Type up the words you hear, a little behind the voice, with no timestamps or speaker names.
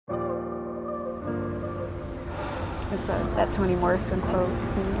It's that Toni Morrison quote,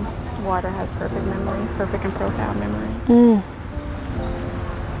 you know, water has perfect memory, perfect and profound memory.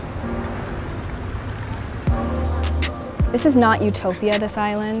 This is not utopia, this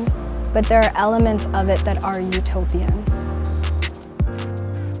island, but there are elements of it that are utopian.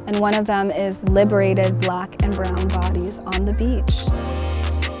 And one of them is liberated black and brown bodies on the beach.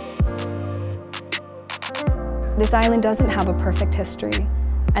 This island doesn't have a perfect history,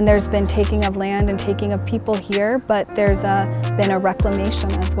 and there's been taking of land and taking of people here, but there's been a reclamation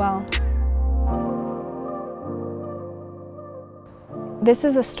as well. This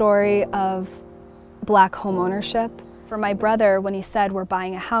is a story of black home ownership. For my brother, when he said we're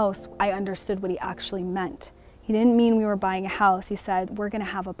buying a house, I understood what he actually meant. He didn't mean we were buying a house. He said we're going to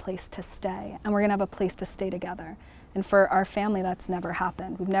have a place to stay, and we're going to have a place to stay together. And for our family, that's never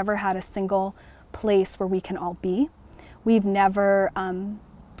happened. We've never had a single place where we can all be. We've never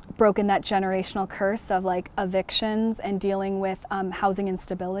broken that generational curse of like evictions and dealing with housing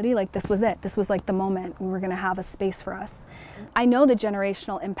instability. Like this was it. This was like the moment we were going to have a space for us. I know the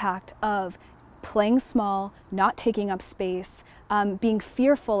generational impact of playing small, not taking up space, being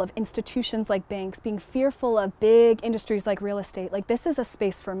fearful of institutions like banks, being fearful of big industries like real estate. Like this is a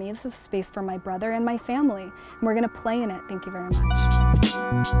space for me. This is a space for my brother and my family. And we're going to play in it. Thank you very much.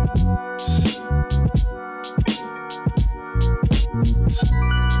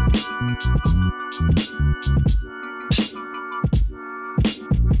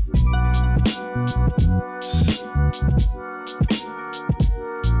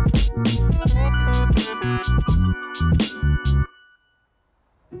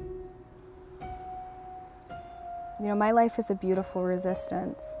 You know, my life is a beautiful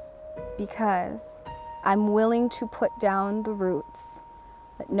resistance because I'm willing to put down the roots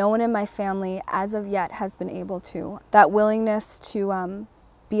that no one in my family as of yet has been able to. That willingness to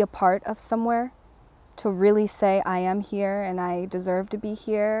be a part of somewhere, to really say I am here and I deserve to be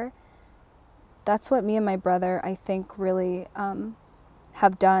here. That's what me and my brother, I think, really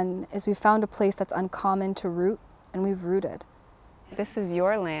have done, is we found a place that's uncommon to root, and we've rooted. This is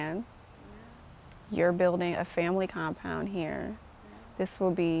your land. You're building a family compound here. This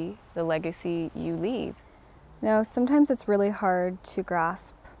will be the legacy you leave. No, sometimes it's really hard to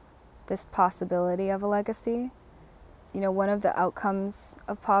grasp this possibility of a legacy. You know, one of the outcomes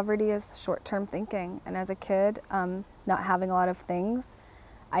of poverty is short-term thinking. And as a kid, not having a lot of things,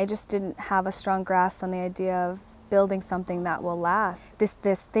 I just didn't have a strong grasp on the idea of building something that will last.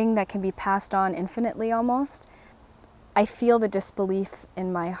 This thing that can be passed on infinitely almost. I feel the disbelief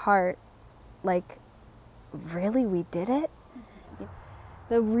in my heart, like, really, we did it?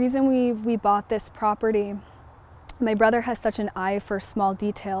 The reason we bought this property, my brother has such an eye for small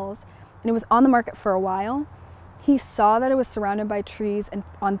details, and it was on the market for a while. He saw that it was surrounded by trees and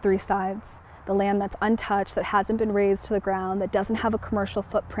on 3 sides. The land that's untouched, that hasn't been raised to the ground, that doesn't have a commercial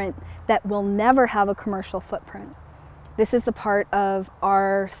footprint, that will never have a commercial footprint. This is the part of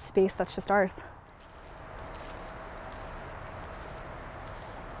our space that's just ours.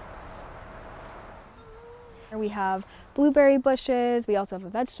 We have blueberry bushes, we also have a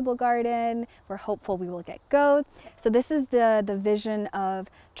vegetable garden, we're hopeful we will get goats. So this is the vision of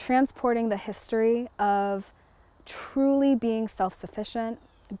transporting the history of truly being self-sufficient,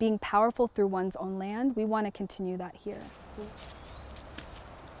 being powerful through one's own land. We want to continue that here.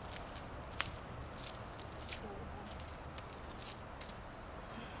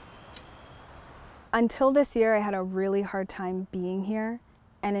 Until this year, I had a really hard time being here.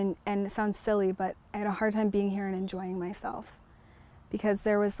 And it sounds silly, but I had a hard time being here and enjoying myself. Because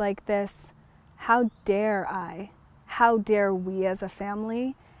there was like this, how dare we as a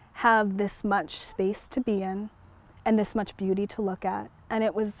family have this much space to be in and this much beauty to look at. And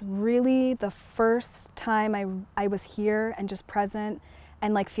it was really the first time I was here and just present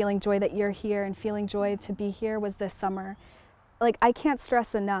and like feeling joy that you're here and feeling joy to be here was this summer. Like I can't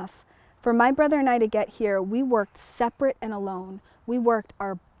stress enough, for my brother and I to get here, we worked separate and alone. We worked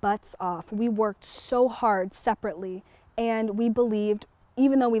our butts off. We worked so hard separately, and we believed,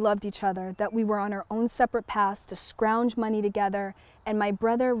 even though we loved each other, that we were on our own separate paths to scrounge money together, and my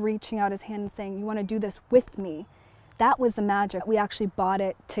brother reaching out his hand and saying, you want to do this with me? That was the magic. We actually bought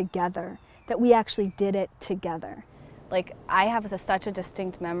it together, that we actually did it together. Like, I have such a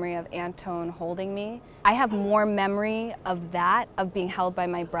distinct memory of Antone holding me. I have more memory of that, of being held by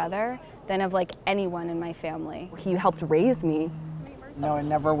my brother, than of like anyone in my family. He helped raise me. No, I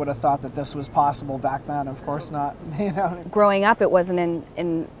never would have thought that this was possible back then. Of course not. You know. Growing up, it wasn't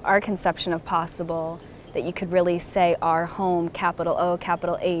in our conception of possible that you could really say our home, capital O,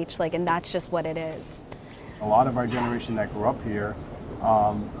 capital H, like, and that's just what it is. A lot of our generation that grew up here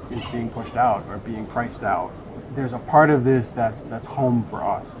is being pushed out or being priced out. there's a part of this that's home for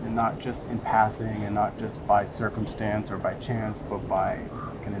us, and not just in passing, and not just by circumstance or by chance, but by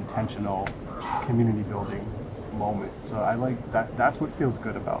like an intentional community building moment. So I like that. That's what feels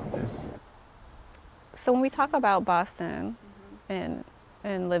good about this. So when we talk about Boston and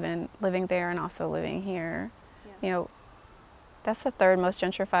living there and also living here, you know, that's the third most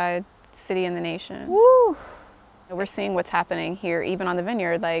gentrified city in the nation. Woo! We're seeing what's happening here, even on the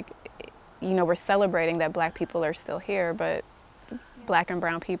Vineyard. Like, you know, we're celebrating that Black people are still here, but Black and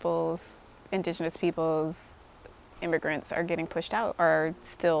brown peoples, Indigenous peoples, immigrants are getting pushed out, are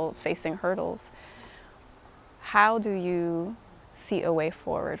still facing hurdles. How do you see a way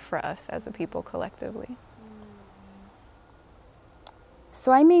forward for us as a people collectively?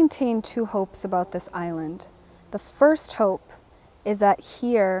 So I maintain two hopes about this island. The first hope is that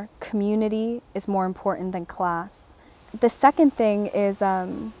here, community is more important than class. The second thing is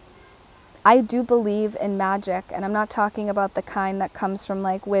I do believe in magic, and I'm not talking about the kind that comes from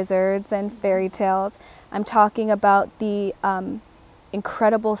like wizards and fairy tales. I'm talking about the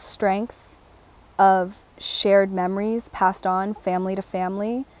incredible strength of shared memories passed on family to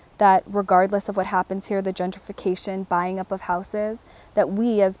family, that regardless of what happens here, the gentrification, buying up of houses, that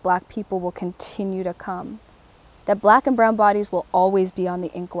we as Black people will continue to come. That Black and brown bodies will always be on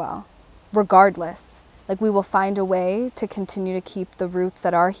the inkwell, regardless. Like, we will find a way to continue to keep the roots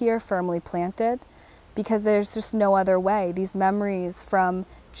that are here firmly planted, because there's just no other way. These memories from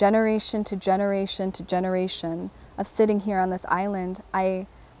generation to generation to generation of sitting here on this island, I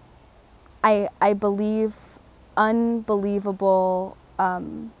believe unbelievable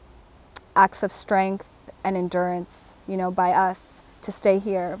acts of strength and endurance, you know, by us to stay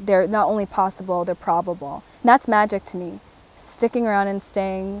here. They're not only possible, they're probable. And that's magic to me. Sticking around and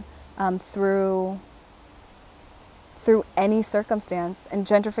staying through any circumstance. And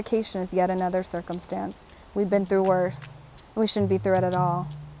gentrification is yet another circumstance. We've been through worse. We shouldn't be through it at all.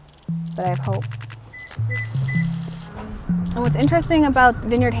 But I have hope. And what's interesting about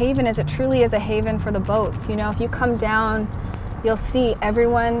Vineyard Haven is it truly is a haven for the boats. You know, if you come down, you'll see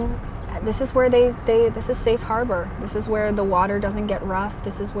everyone, this is where this is safe harbor. This is where the water doesn't get rough.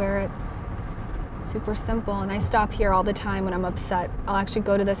 This is where it's super simple. And I stop here all the time when I'm upset. I'll actually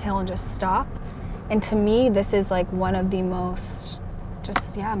go to this hill and just stop. And to me, this is like one of the most,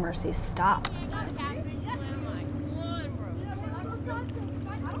 just, yeah, Mercy, stop.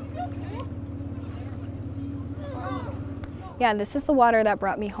 Yeah, this is the water that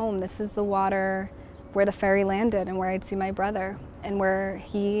brought me home. This is the water where the ferry landed and where I'd see my brother, and where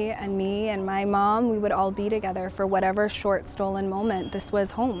he and me and my mom, we would all be together for whatever short stolen moment. This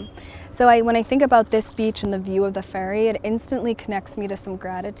was home. So when I think about this beach and the view of the ferry, it instantly connects me to some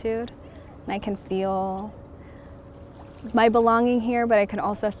gratitude. And I can feel my belonging here, but I can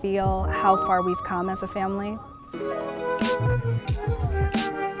also feel how far we've come as a family.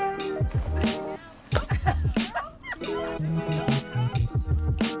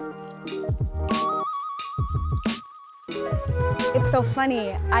 It's so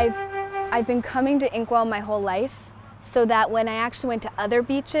funny. I've been coming to Inkwell my whole life, so that when I actually went to other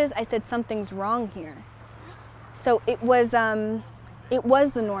beaches, I said something's wrong here. So it was the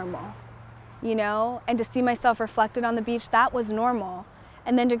normal, you know? And to see myself reflected on the beach, that was normal.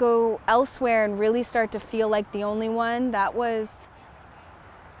 And then to go elsewhere and really start to feel like the only one, that was,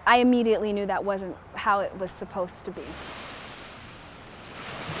 I immediately knew that wasn't how it was supposed to be.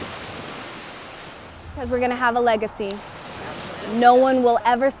 Because we're gonna have a legacy. No one will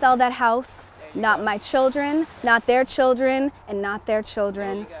ever sell that house, not my children, not their children, and not their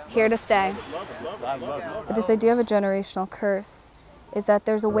children. Here to stay. But this idea of a generational curse is that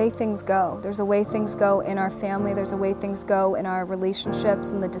there's a way things go. There's a way things go in our family. There's a way things go in our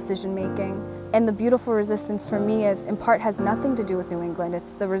relationships and the decision making. And the beautiful resistance for me is, in part, has nothing to do with New England.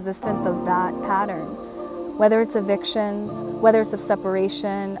 It's the resistance of that pattern. Whether it's evictions, whether it's of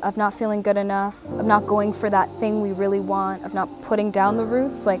separation, of not feeling good enough, of not going for that thing we really want, of not putting down the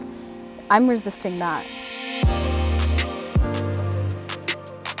roots, like, I'm resisting that.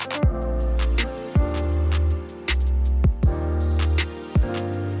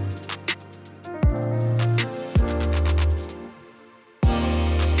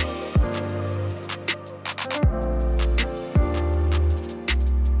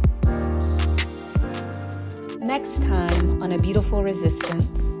 Next time on A Beautiful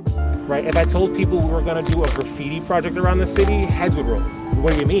Resistance. Right, if I told people we were gonna do a graffiti project around the city, heads would roll.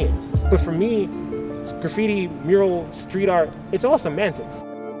 What do you mean? But for me, graffiti, mural, street art, it's all semantics.